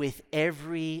with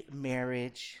every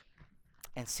marriage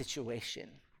and situation.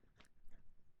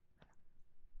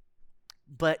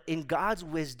 But in God's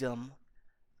wisdom,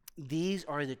 these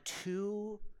are the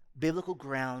two biblical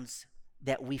grounds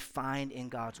that we find in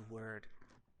God's word.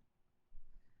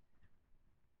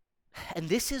 And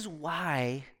this is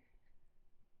why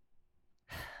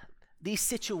these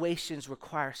situations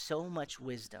require so much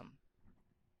wisdom.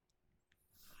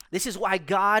 This is why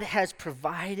God has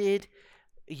provided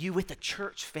you with a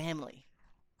church family.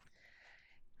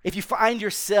 If you find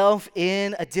yourself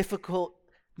in a difficult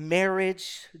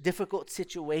marriage, difficult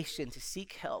situation, to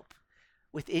seek help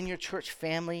within your church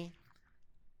family,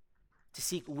 to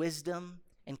seek wisdom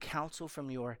and counsel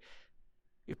from your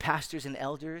pastors and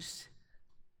elders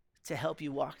to help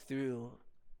you walk through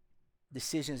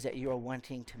decisions that you are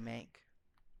wanting to make.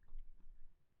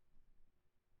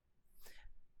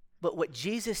 But what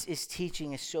Jesus is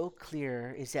teaching is so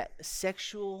clear is that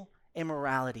sexual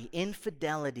immorality,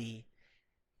 infidelity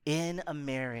in a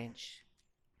marriage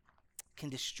can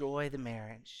destroy the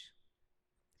marriage.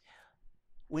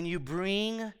 When you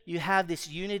have this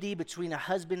unity between a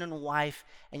husband and a wife,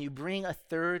 and you bring a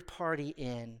third party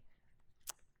in,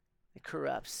 it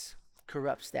corrupts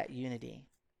that unity.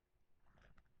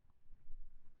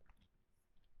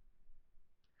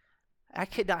 I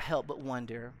could not help but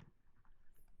wonder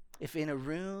if in a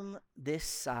room this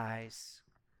size,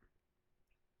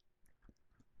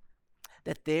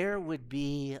 that there would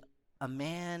be a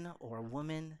man or a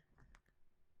woman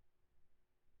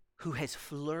who has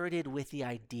flirted with the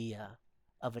idea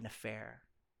of an affair.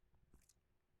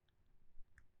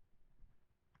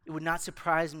 It would not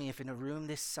surprise me if in a room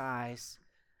this size,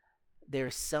 there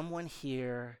is someone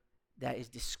here that is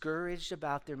discouraged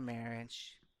about their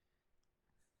marriage.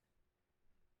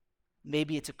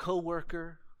 Maybe it's a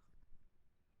coworker.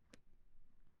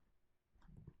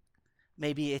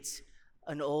 Maybe it's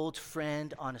an old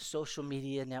friend on a social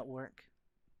media network.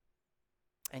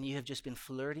 And you have just been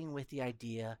flirting with the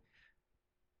idea.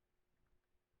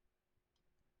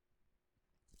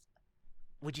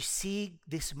 Would you see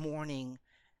this morning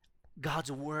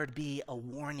God's word be a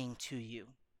warning to you?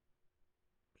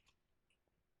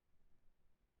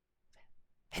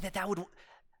 And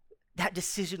that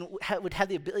decision would have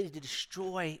the ability to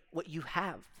destroy what you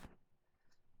have.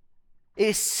 It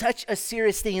is such a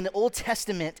serious thing. In the Old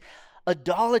Testament,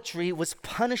 idolatry was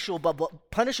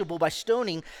punishable by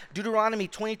stoning. Deuteronomy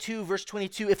 22, verse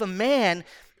 22, if a man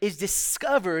is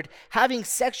discovered having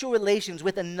sexual relations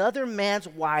with another man's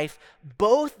wife,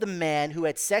 both the man who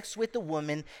had sex with the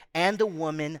woman and the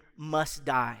woman must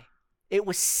die. It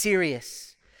was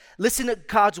serious. Listen to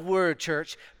God's word,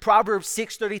 church. Proverbs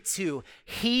 6:32.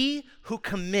 He who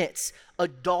commits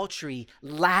adultery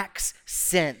lacks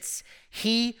sense.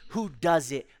 He who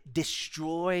does it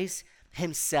destroys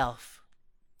himself.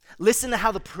 Listen to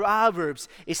how the Proverbs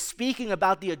is speaking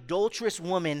about the adulterous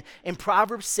woman in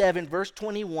Proverbs 7, verse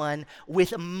 21.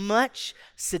 With much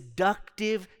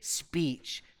seductive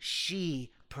speech,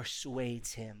 she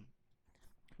persuades him.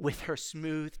 With her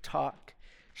smooth talk,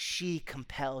 she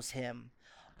compels him.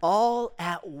 All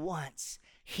at once,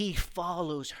 he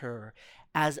follows her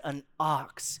as an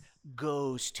ox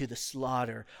goes to the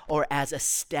slaughter, or as a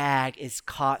stag is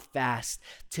caught fast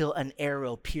till an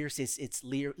arrow pierces its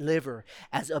liver,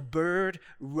 as a bird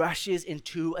rushes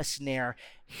into a snare.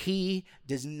 He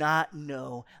does not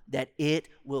know that it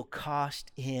will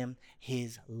cost him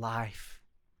his life.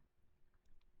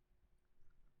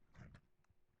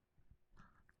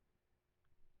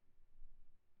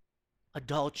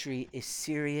 Adultery is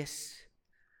serious,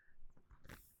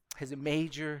 has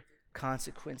major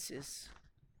consequences.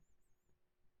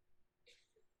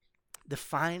 The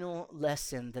final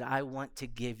lesson that I want to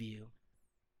give you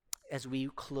as we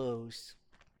close,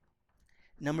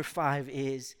 number 5,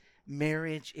 is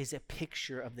marriage is a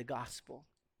picture of the gospel.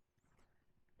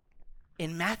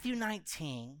 In Matthew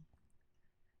 19,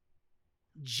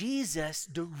 Jesus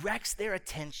directs their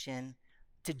attention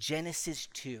to Genesis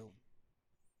 2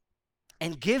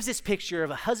 and gives this picture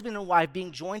of a husband and wife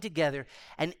being joined together.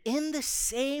 And in the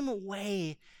same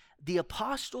way, the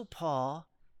Apostle Paul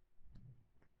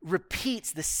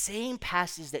repeats the same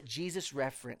passage that Jesus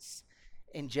referenced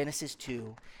in Genesis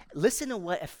 2. Listen to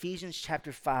what Ephesians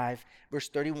chapter 5, verse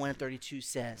 31 and 32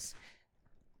 says.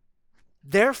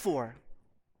 Therefore,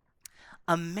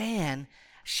 a man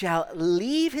shall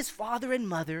leave his father and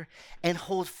mother and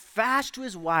hold fast to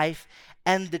his wife,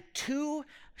 and the two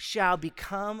shall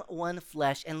become one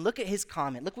flesh. And look at his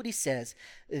comment. Look what he says.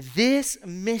 This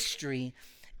mystery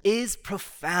is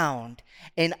profound,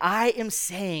 and I am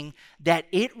saying that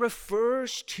it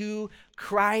refers to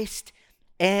Christ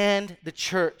and the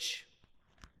church.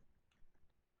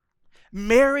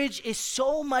 Marriage is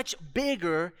so much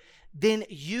bigger than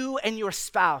you and your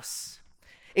spouse.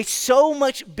 It's so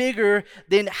much bigger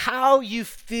than how you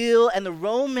feel and the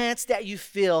romance that you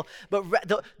feel. But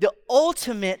the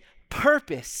ultimate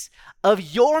purpose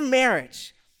of your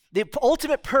marriage, the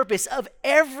ultimate purpose of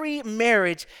every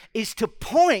marriage, is to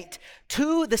point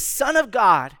to the Son of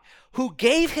God who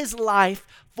gave his life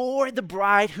for the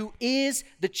bride, who is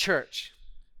the church.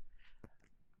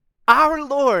 Our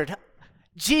Lord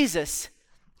Jesus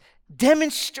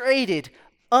demonstrated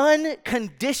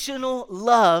unconditional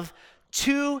love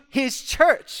to his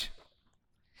church.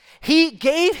 He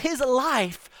gave his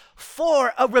life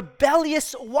for a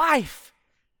rebellious wife.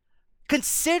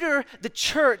 Consider the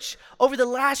church over the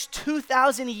last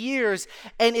 2,000 years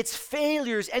and its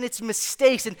failures and its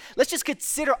mistakes. And let's just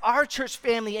consider our church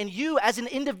family and you as an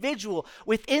individual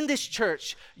within this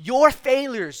church, your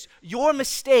failures, your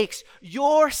mistakes,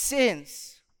 your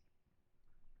sins.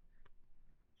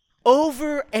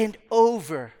 Over and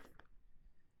over.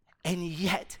 And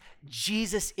yet,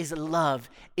 Jesus' love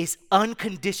is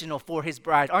unconditional for his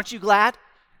bride. Aren't you glad?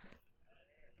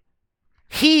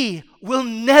 He will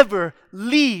never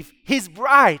leave his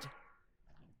bride.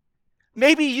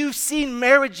 Maybe you've seen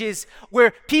marriages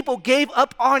where people gave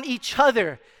up on each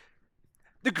other.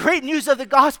 The great news of the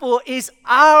gospel is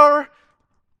our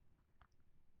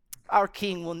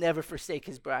King will never forsake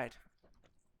his bride.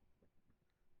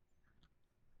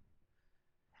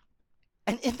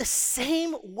 And in the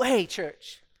same way,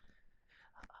 church,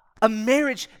 a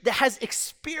marriage that has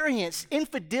experienced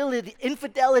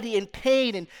infidelity and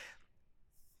pain, and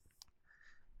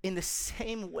in the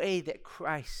same way that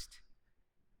Christ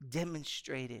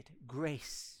demonstrated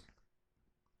grace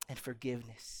and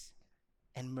forgiveness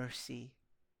and mercy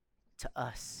to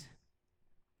us,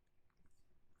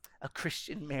 a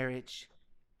Christian marriage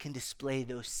can display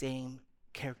those same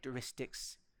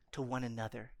characteristics to one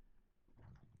another.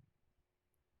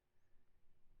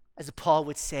 As Paul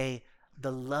would say,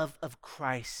 the love of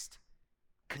Christ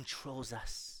controls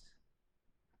us.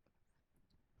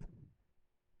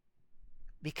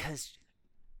 Because,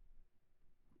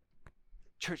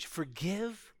 church,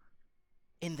 forgive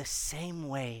in the same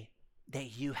way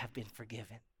that you have been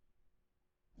forgiven.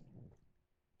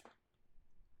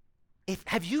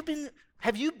 Have you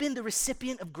been the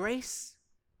recipient of grace?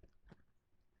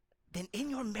 Then in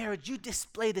your marriage, you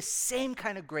display the same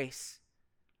kind of grace.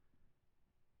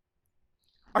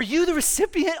 Are you the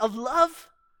recipient of love?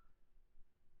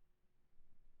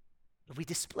 We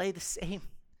display the same,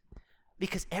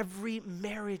 because every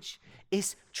marriage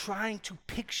is trying to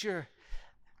picture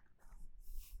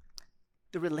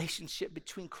the relationship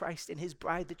between Christ and his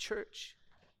bride, the church.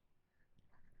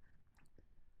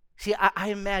 See, I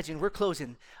imagine, we're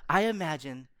closing, I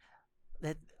imagine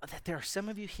that there are some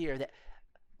of you here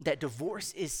that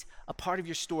divorce is a part of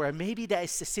your story, or maybe that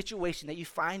is a situation that you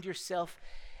find yourself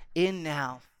in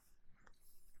now.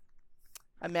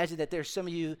 I imagine that there's some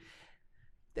of you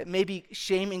that may be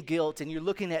shame and guilt, and you're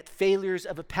looking at failures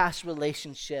of a past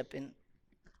relationship. And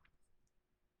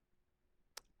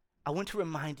I want to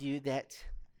remind you that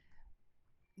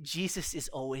Jesus is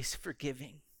always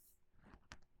forgiving.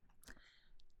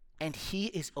 And he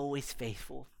is always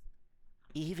faithful,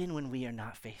 even when we are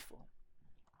not faithful.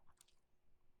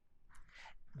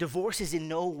 Divorce is in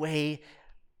no way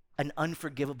an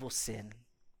unforgivable sin.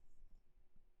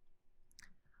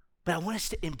 But I want us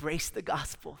to embrace the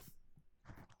gospel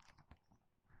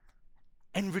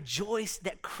and rejoice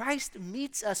that Christ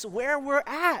meets us where we're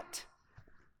at.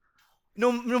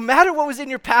 No matter what was in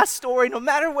your past story, no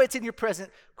matter what's in your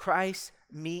present, Christ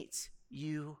meets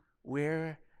you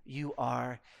where you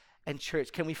are. And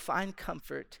church, can we find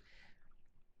comfort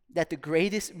that the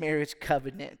greatest marriage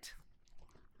covenant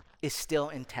is still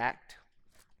intact?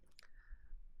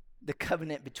 The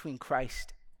covenant between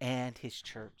Christ and his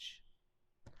church.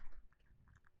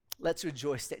 Let's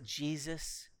rejoice that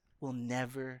Jesus will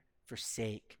never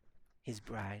forsake his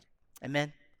bride.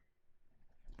 Amen.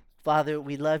 Father,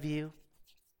 we love you.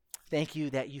 Thank you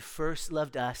that you first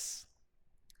loved us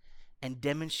and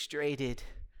demonstrated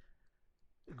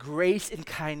grace and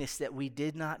kindness that we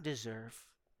did not deserve.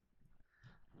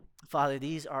 Father,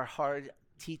 these are hard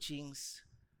teachings,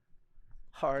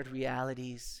 hard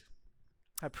realities.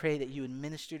 I pray that you would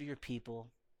minister to your people,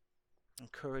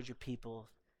 encourage your people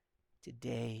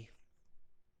today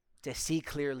to see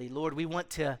clearly. Lord, we want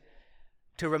to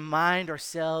remind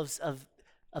ourselves of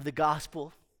the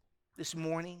gospel this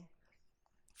morning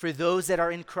for those that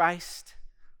are in Christ,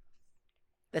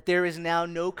 that there is now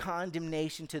no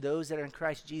condemnation to those that are in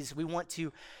Christ Jesus. We want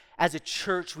to, as a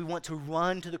church, we want to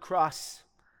run to the cross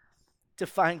to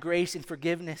find grace and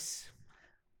forgiveness,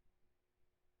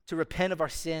 to repent of our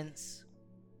sins.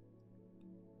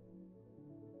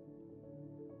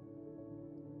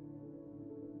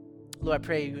 Lord, I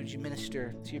pray would you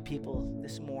minister to your people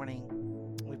this morning.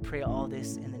 We pray all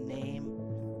this in the name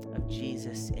of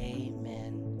Jesus. Amen.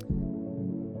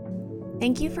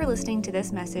 Thank you for listening to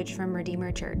this message from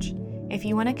Redeemer Church. If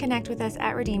you want to connect with us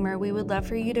at Redeemer, we would love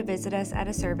for you to visit us at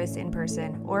a service in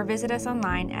person or visit us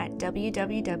online at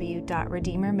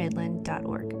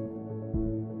www.redeemermidland.org.